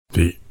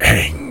The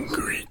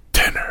Angry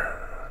Tenor.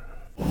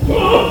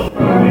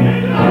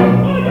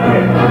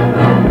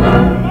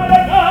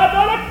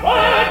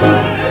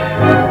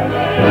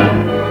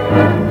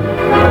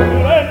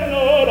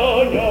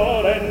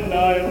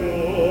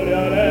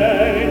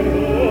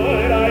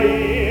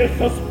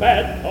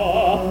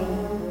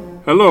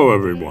 Hello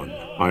everyone,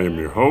 I am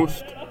your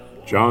host,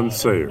 John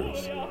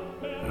Sayers,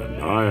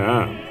 and I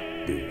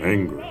am the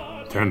Angry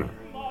Tenor.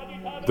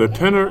 The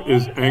tenor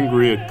is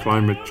angry at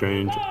climate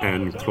change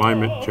and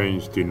climate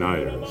change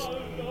deniers.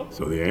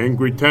 So the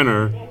Angry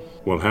Tenor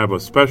will have a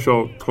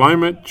special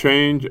climate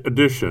change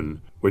edition,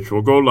 which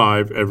will go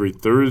live every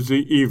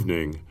Thursday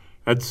evening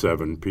at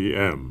 7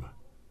 p.m.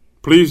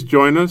 Please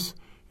join us,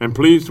 and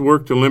please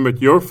work to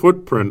limit your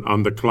footprint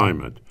on the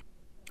climate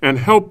and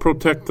help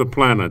protect the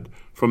planet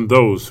from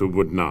those who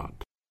would not.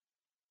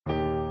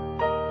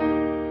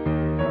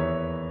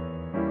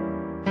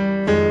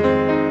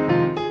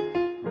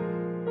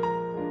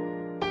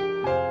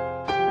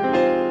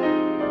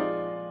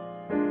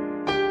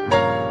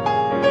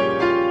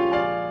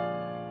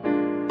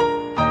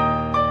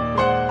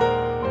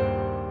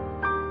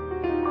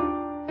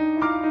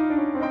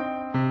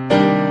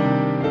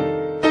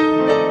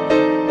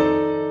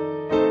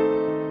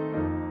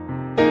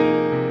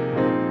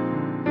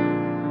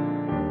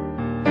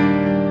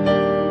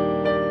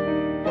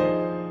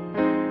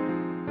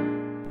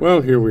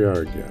 Well, here we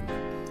are again.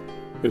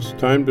 It's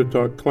time to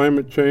talk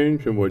climate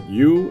change and what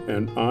you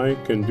and I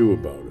can do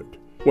about it.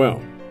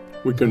 Well,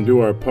 we can do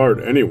our part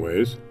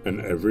anyways,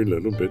 and every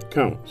little bit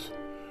counts.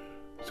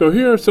 So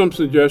here are some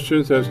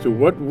suggestions as to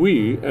what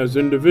we as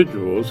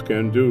individuals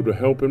can do to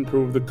help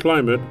improve the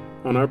climate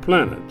on our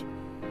planet.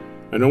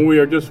 I know we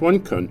are just one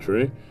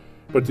country,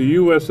 but the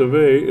US of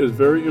A is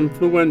very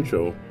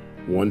influential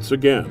once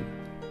again,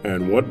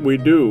 and what we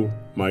do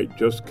might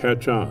just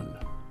catch on.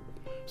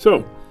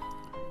 So,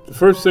 the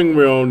first thing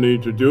we all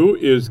need to do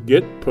is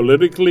get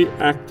politically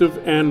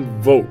active and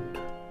vote.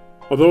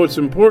 Although it's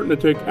important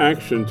to take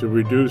action to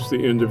reduce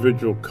the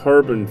individual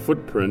carbon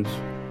footprints,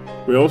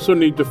 we also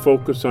need to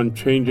focus on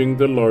changing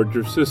the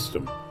larger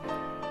system.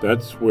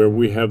 That's where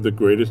we have the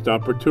greatest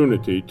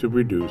opportunity to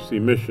reduce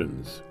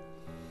emissions.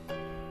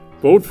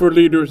 Vote for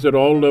leaders at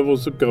all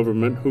levels of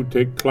government who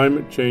take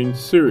climate change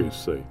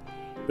seriously.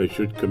 They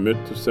should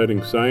commit to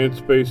setting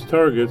science-based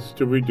targets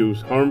to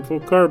reduce harmful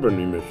carbon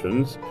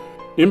emissions,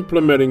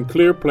 implementing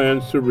clear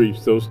plans to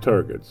reach those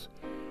targets,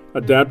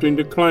 adapting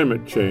to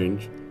climate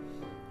change,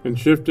 and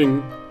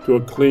shifting to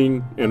a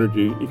clean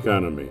energy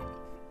economy.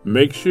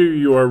 Make sure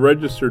you are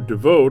registered to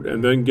vote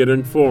and then get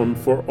informed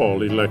for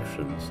all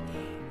elections,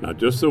 not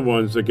just the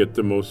ones that get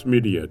the most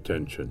media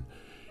attention.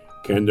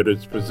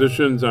 Candidates'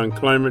 positions on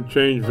climate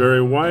change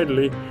vary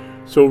widely,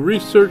 so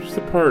research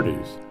the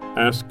parties,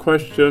 ask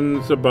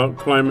questions about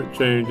climate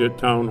change at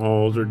town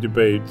halls or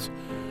debates,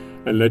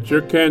 and let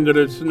your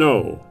candidates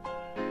know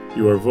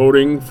you are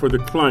voting for the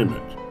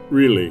climate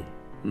really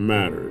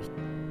matters.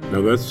 Now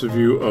that's the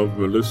view of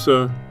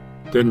Melissa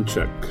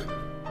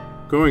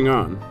Denchek. Going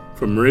on,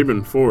 from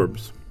Raymond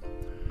Forbes,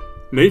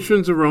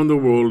 nations around the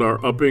world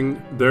are upping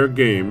their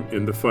game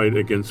in the fight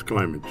against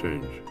climate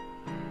change.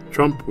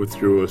 Trump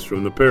withdrew us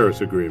from the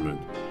Paris Agreement.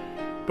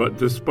 But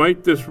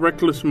despite this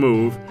reckless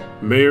move,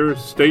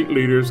 mayors, state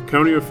leaders,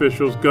 county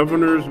officials,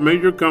 governors,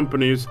 major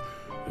companies,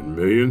 and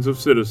millions of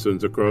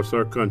citizens across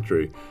our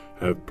country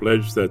have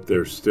pledged that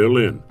they're still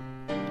in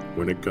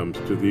when it comes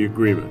to the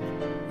agreement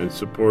and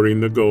supporting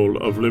the goal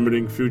of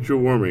limiting future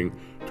warming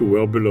to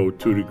well below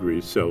 2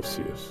 degrees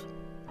Celsius.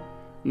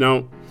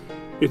 Now,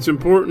 it's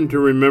important to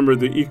remember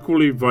the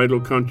equally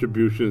vital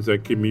contributions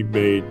that can be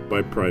made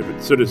by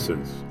private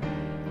citizens,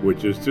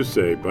 which is to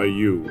say by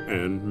you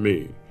and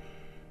me.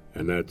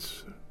 And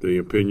that's the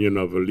opinion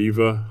of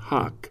Oliva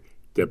Hack,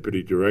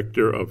 Deputy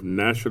Director of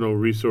National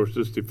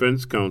Resources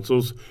Defense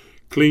Council's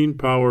Clean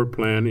Power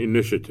Plan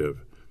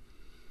Initiative.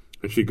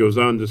 And she goes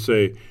on to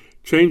say,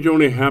 change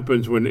only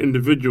happens when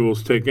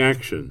individuals take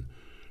action.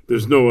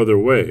 There's no other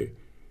way,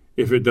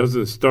 if it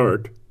doesn't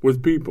start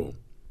with people.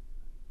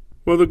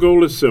 Well, the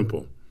goal is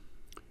simple.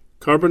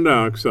 Carbon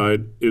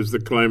dioxide is the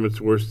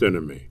climate's worst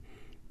enemy.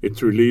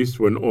 It's released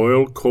when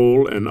oil,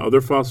 coal, and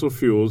other fossil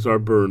fuels are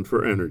burned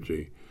for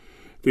energy.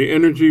 The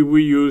energy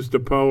we use to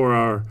power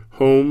our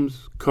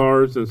homes,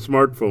 cars, and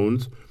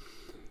smartphones,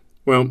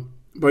 well,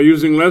 by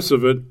using less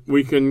of it,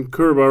 we can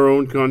curb our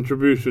own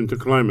contribution to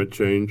climate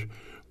change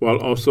while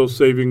also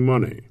saving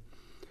money.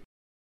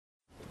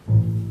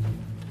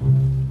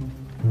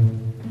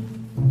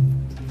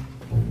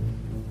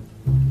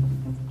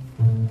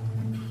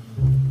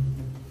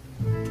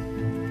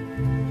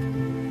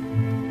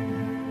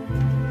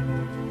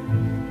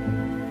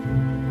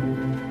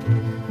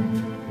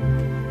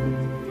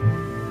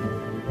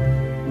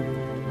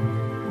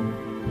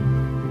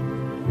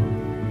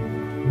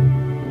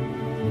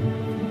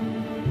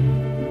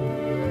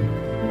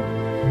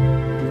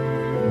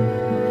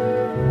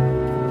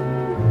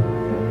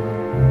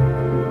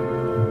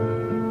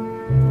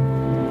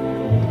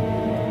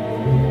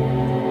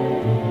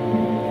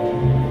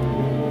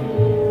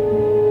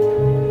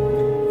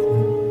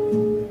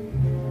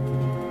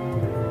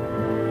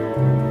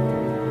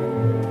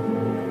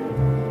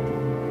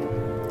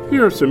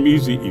 Here are some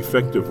easy,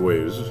 effective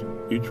ways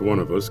each one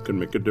of us can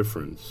make a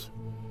difference.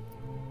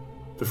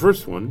 The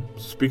first one,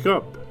 speak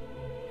up.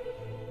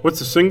 What's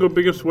the single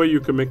biggest way you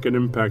can make an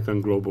impact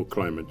on global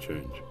climate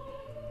change?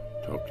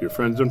 Talk to your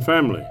friends and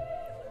family.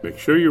 Make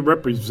sure your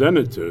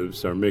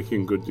representatives are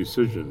making good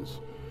decisions.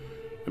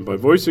 And by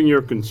voicing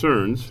your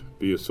concerns,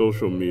 via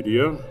social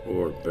media,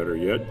 or better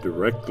yet,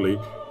 directly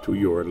to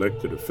your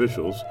elected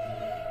officials,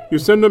 you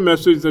send a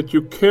message that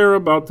you care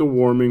about the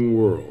warming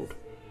world.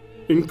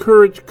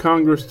 Encourage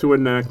Congress to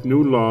enact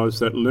new laws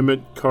that limit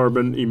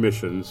carbon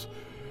emissions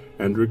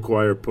and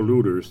require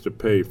polluters to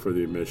pay for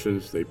the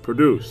emissions they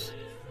produce.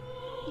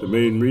 The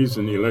main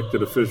reason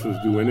elected officials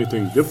do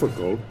anything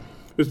difficult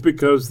is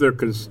because their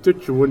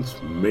constituents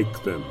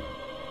make them.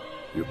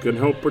 You can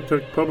help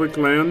protect public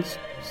lands,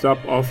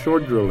 stop offshore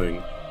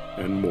drilling,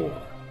 and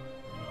more.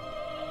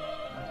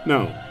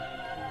 Now,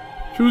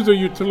 choose a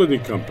utility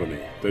company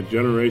that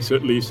generates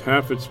at least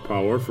half its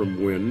power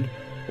from wind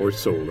or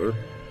solar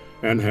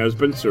and has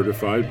been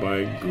certified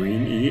by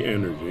Green E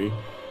Energy,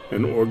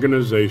 an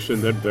organization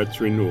that vets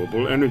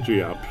renewable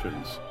energy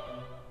options.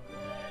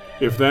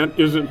 If that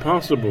isn't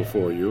possible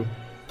for you,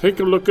 take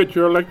a look at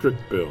your electric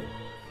bill.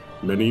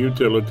 Many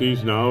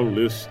utilities now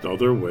list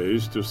other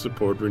ways to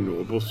support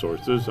renewable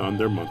sources on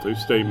their monthly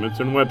statements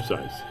and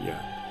websites.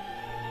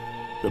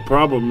 The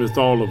problem with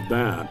all of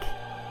that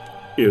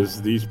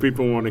is these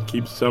people want to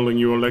keep selling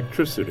you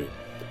electricity,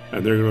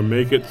 and they're going to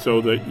make it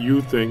so that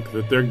you think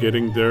that they're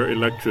getting their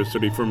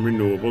electricity from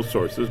renewable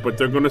sources, but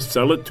they're going to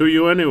sell it to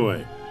you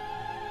anyway.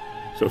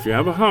 So if you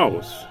have a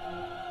house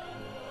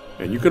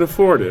and you can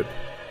afford it,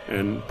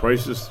 and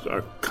prices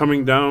are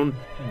coming down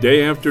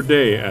day after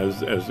day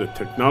as the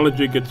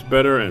technology gets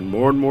better and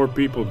more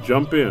people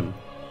jump in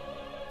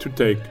to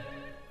take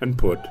and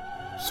put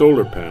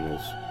solar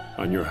panels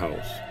on your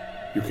house.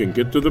 You can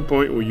get to the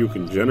point where you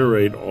can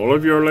generate all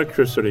of your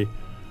electricity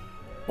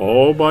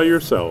all by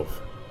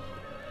yourself,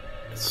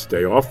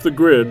 stay off the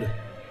grid,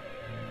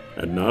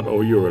 and not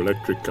owe your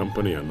electric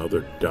company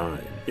another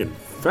dime. In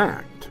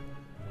fact,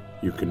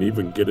 you can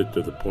even get it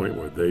to the point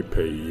where they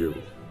pay you.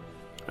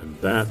 And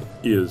that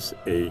is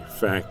a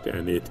fact,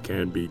 and it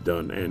can be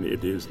done, and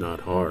it is not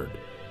hard.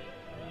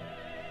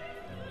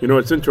 You know,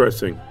 it's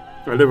interesting.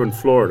 I live in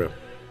Florida.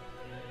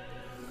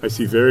 I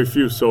see very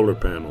few solar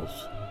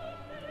panels.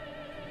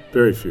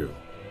 Very few.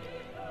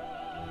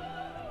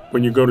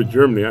 When you go to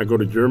Germany, I go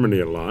to Germany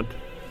a lot.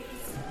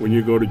 When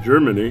you go to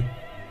Germany,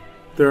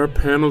 there are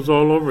panels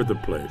all over the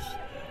place.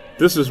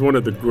 This is one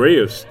of the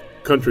grayest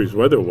countries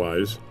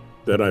weather-wise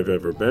that I've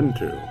ever been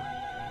to.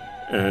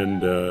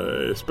 And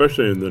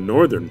especially in the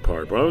northern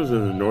part. Well, I was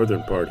in the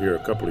northern part here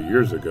a couple of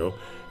years ago,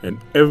 and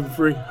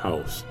every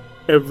house,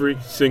 every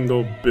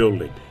single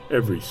building,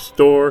 every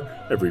store,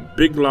 every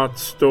Big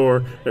Lots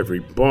store, every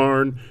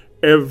barn,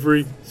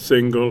 every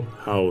single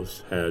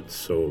house had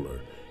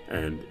solar,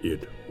 and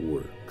it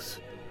works.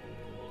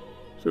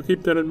 So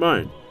keep that in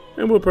mind.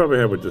 And we'll probably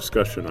have a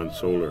discussion on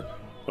solar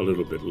a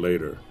little bit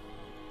later.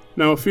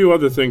 Now, a few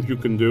other things you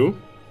can do.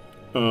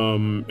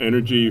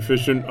 Energy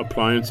efficient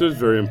appliances,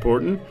 very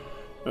important.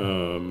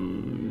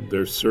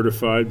 They're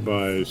certified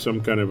by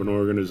some kind of an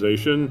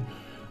organization,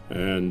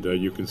 and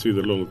you can see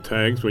the little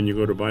tags when you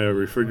go to buy a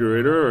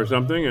refrigerator or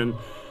something,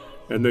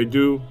 and they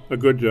do a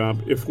good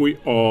job if we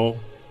all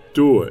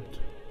do it.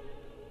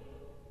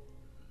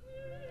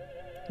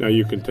 Now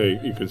you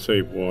can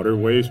save water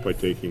waste by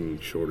taking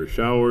shorter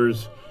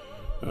showers,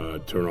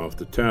 turn off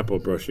the tap while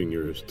brushing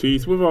your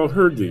teeth. We've all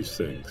heard these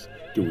things.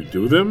 Do we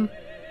do them?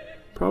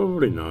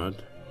 Probably not.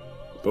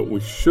 But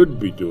we should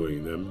be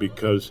doing them,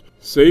 because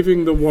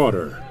saving the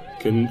water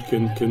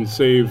can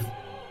save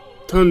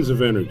tons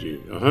of energy,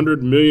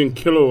 100 million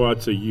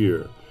kilowatts a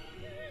year,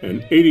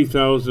 and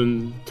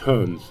 80,000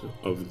 tons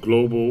of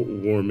global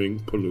warming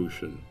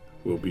pollution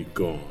will be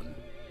gone.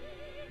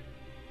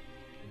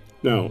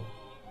 Now,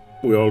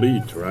 we all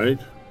eat, right?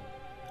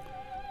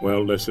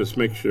 Well, let's just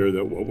make sure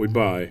that what we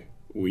buy,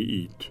 we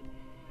eat.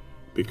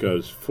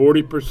 Because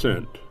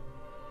 40%,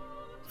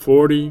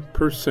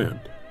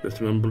 that's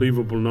an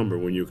unbelievable number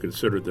when you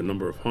consider the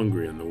number of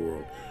hungry in the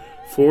world.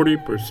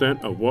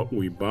 40% of what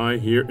we buy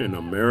here in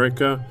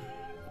America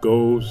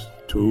goes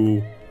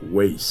to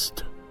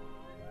waste.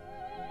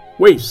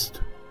 Waste.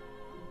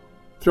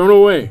 Thrown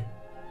away.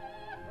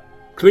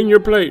 Clean your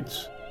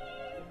plates.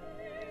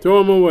 Throw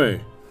them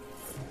away.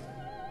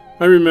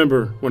 I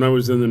remember when I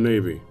was in the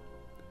Navy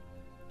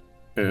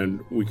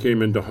and we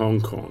came into Hong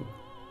Kong.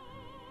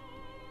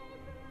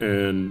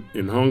 And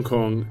in Hong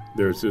Kong,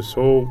 there's this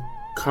whole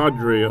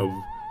cadre of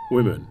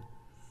women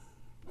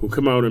who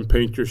come out and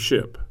paint your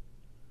ship.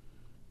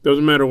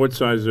 Doesn't matter what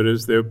size it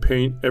is, they'll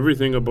paint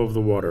everything above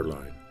the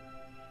waterline.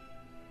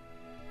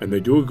 And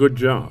they do a good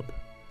job.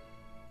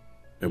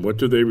 And what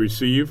do they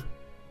receive?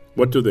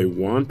 What do they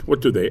want? What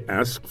do they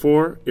ask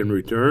for in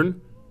return?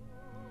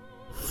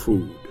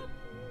 Food.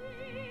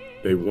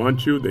 They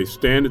want you, they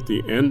stand at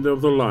the end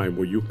of the line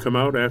where you come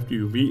out after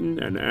you've eaten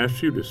and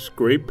ask you to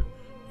scrape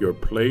your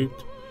plate,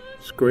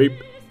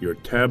 scrape your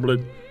tablet,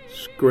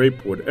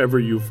 scrape whatever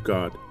you've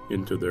got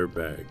into their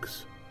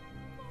bags.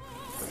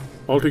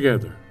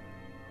 Altogether,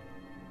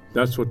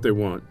 that's what they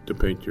want to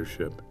paint your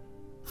ship.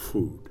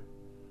 Food.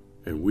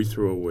 And we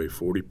throw away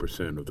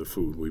 40% of the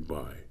food we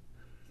buy.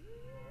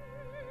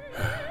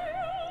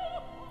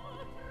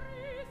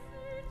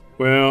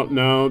 Well,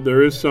 now,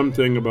 there is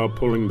something about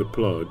pulling the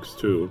plugs,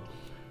 too.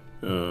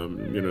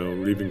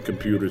 Leaving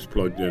computers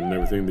plugged in and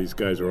everything. These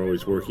guys are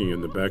always working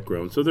in the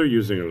background, so they're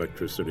using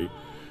electricity.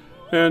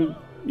 And,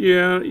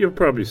 yeah, you'll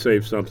probably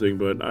save something,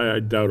 but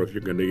I doubt if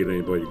you're going to get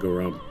anybody to go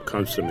around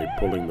constantly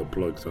pulling the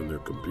plugs on their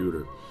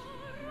computer.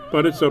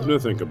 But it's something to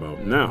think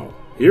about. Now,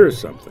 here's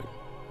something.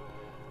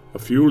 A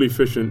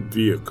fuel-efficient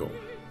vehicle.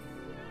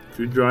 If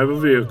you drive a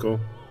vehicle,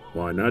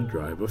 why not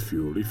drive a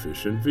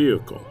fuel-efficient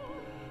vehicle?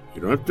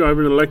 You don't have to drive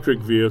an electric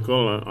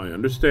vehicle. I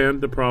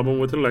understand the problem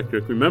with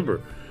electric.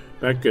 Remember,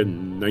 back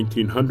in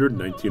 1900,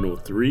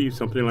 1903,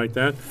 something like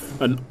that,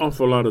 an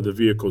awful lot of the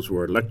vehicles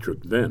were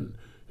electric then.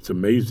 It's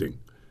amazing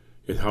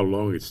how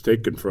long it's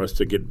taken for us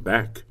to get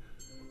back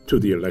to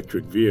the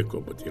electric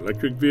vehicle. But the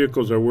electric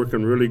vehicles are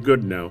working really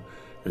good now,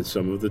 and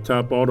some of the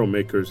top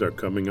automakers are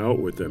coming out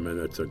with them, and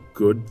that's a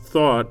good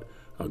thought,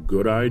 a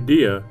good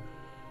idea.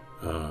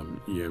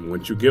 And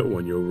once you get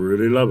one, you'll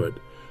really love it.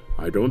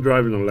 I don't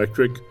drive an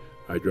electric.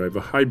 I drive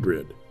a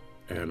hybrid,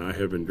 and I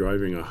have been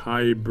driving a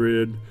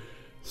hybrid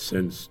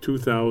since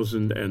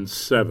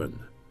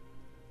 2007,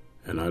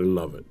 and I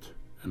love it.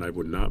 And I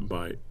would not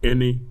buy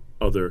any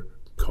other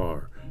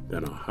car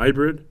than a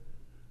hybrid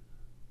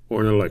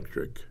or an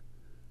electric,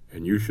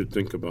 and you should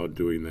think about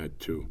doing that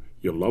too.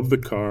 You'll love the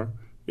car.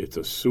 It's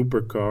a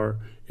super car.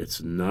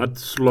 It's not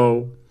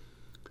slow.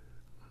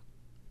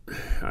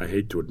 I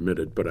hate to admit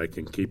it, but I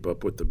can keep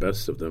up with the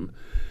best of them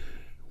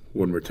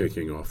when we're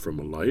taking off from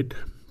a light,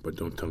 but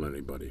don't tell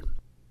anybody.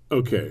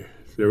 Okay,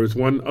 there is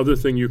one other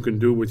thing you can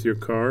do with your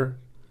car,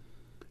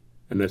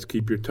 and that's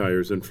keep your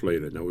tires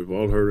inflated. Now, we've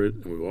all heard it,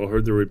 and we've all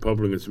heard the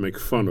Republicans make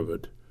fun of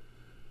it,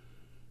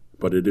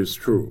 but it is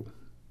true.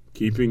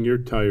 Keeping your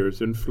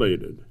tires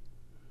inflated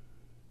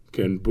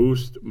can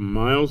boost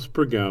miles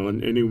per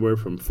gallon anywhere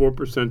from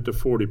 4% to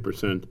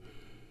 40%,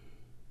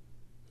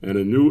 and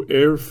a new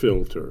air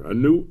filter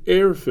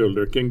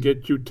can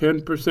get you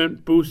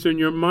 10% boost in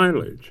your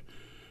mileage.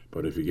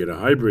 But if you get a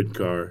hybrid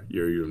car,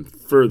 you're even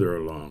further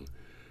along.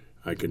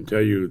 I can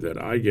tell you that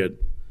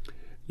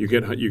you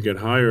get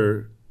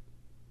higher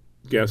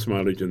gas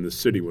mileage in the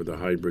city with a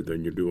hybrid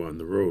than you do on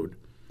the road.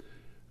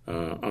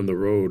 On the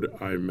road,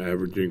 I'm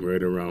averaging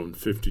right around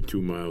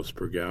 52 miles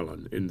per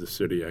gallon. In the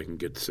city, I can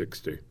get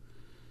 60.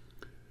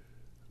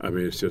 I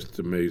mean, it's just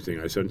amazing.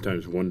 I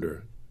sometimes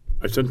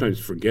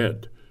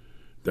forget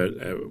that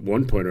at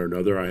one point or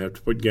another I have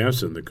to put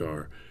gas in the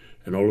car,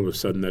 and all of a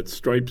sudden that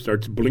stripe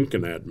starts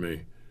blinking at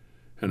me.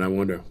 And I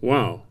wonder,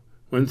 wow,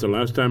 when's the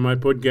last time I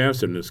put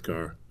gas in this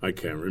car? I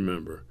can't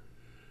remember.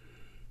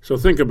 So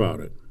think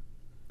about it.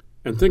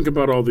 And think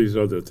about all these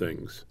other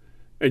things.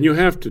 And you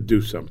have to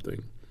do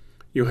something.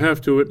 You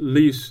have to at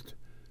least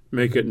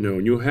make it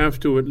known. You have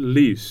to at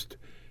least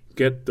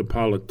get the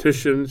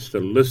politicians to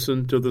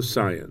listen to the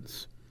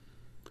science.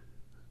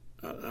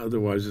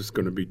 Otherwise, it's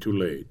going to be too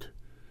late.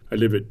 I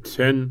live at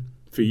 10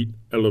 feet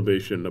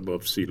elevation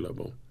above sea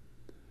level.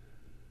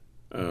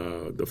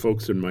 The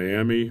folks in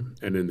Miami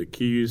and in the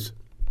Keys,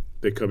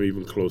 they come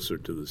even closer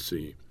to the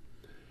sea.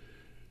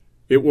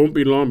 It won't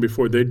be long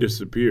before they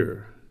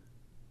disappear.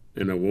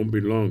 And it won't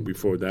be long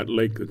before that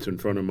lake that's in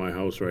front of my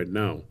house right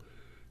now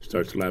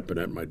starts lapping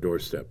at my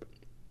doorstep.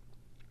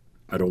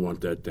 I don't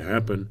want that to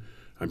happen.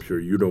 I'm sure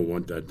you don't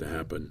want that to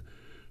happen.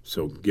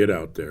 So get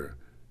out there.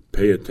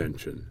 Pay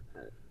attention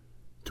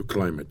to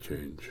climate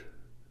change.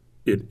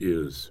 It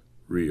is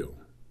real.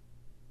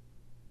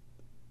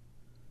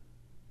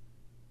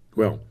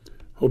 Well,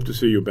 hope to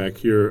see you back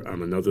here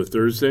on another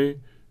Thursday.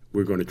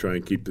 We're going to try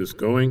and keep this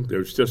going.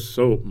 There's just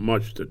so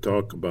much to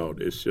talk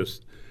about. It's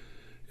just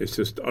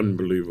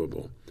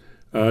unbelievable.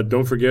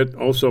 Don't forget,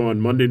 also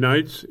on Monday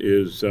nights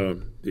is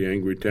The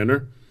Angry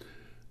Tenor,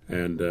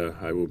 and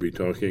I will be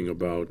talking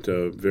about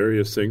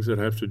various things that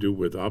have to do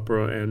with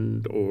opera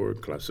and or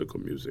classical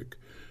music.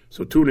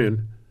 So tune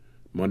in,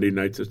 Monday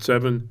nights at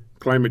 7,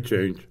 Climate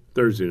Change,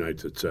 Thursday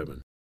nights at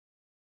 7.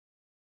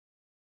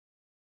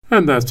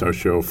 And that's our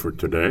show for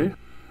today.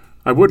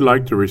 I would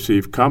like to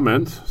receive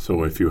comments,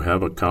 so if you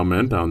have a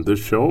comment on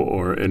this show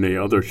or any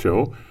other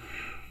show,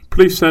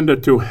 please send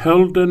it to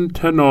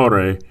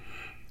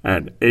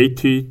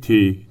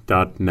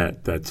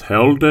heldentenore@att.net. That's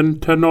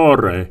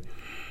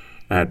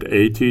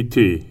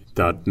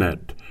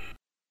heldentenore@att.net.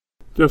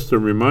 Just a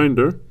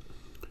reminder,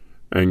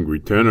 Angry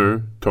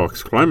Tenor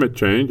talks climate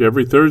change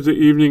every Thursday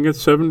evening at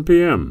 7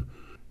 p.m.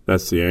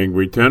 That's the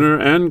Angry Tenor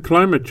and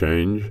Climate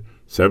Change,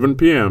 7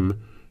 p.m.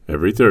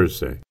 every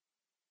Thursday.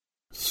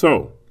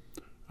 So,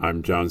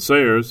 I'm John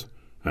Sayers,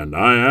 and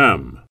I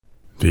am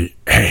the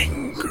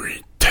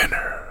Angry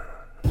Tenor.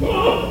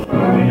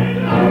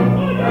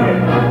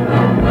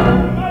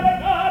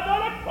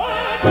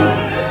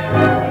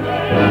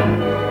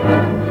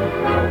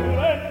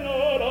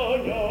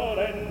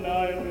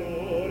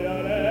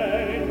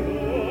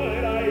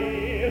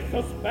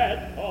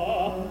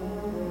 Sospetto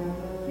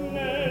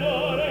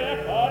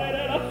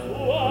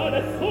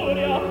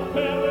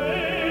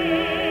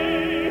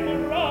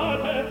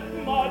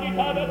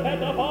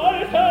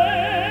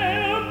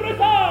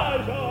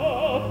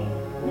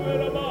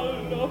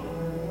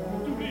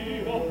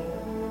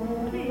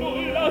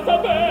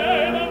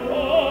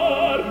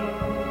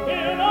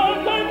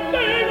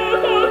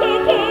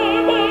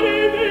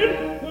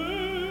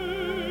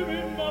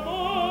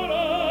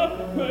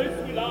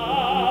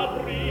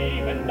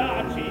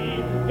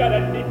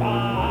Garetti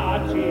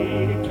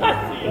paci,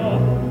 Cassio,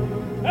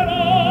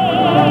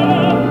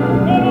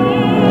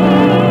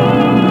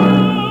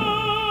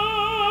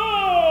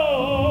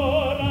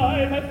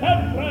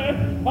 sempre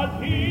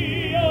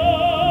addio,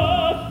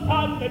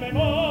 sante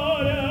memorie.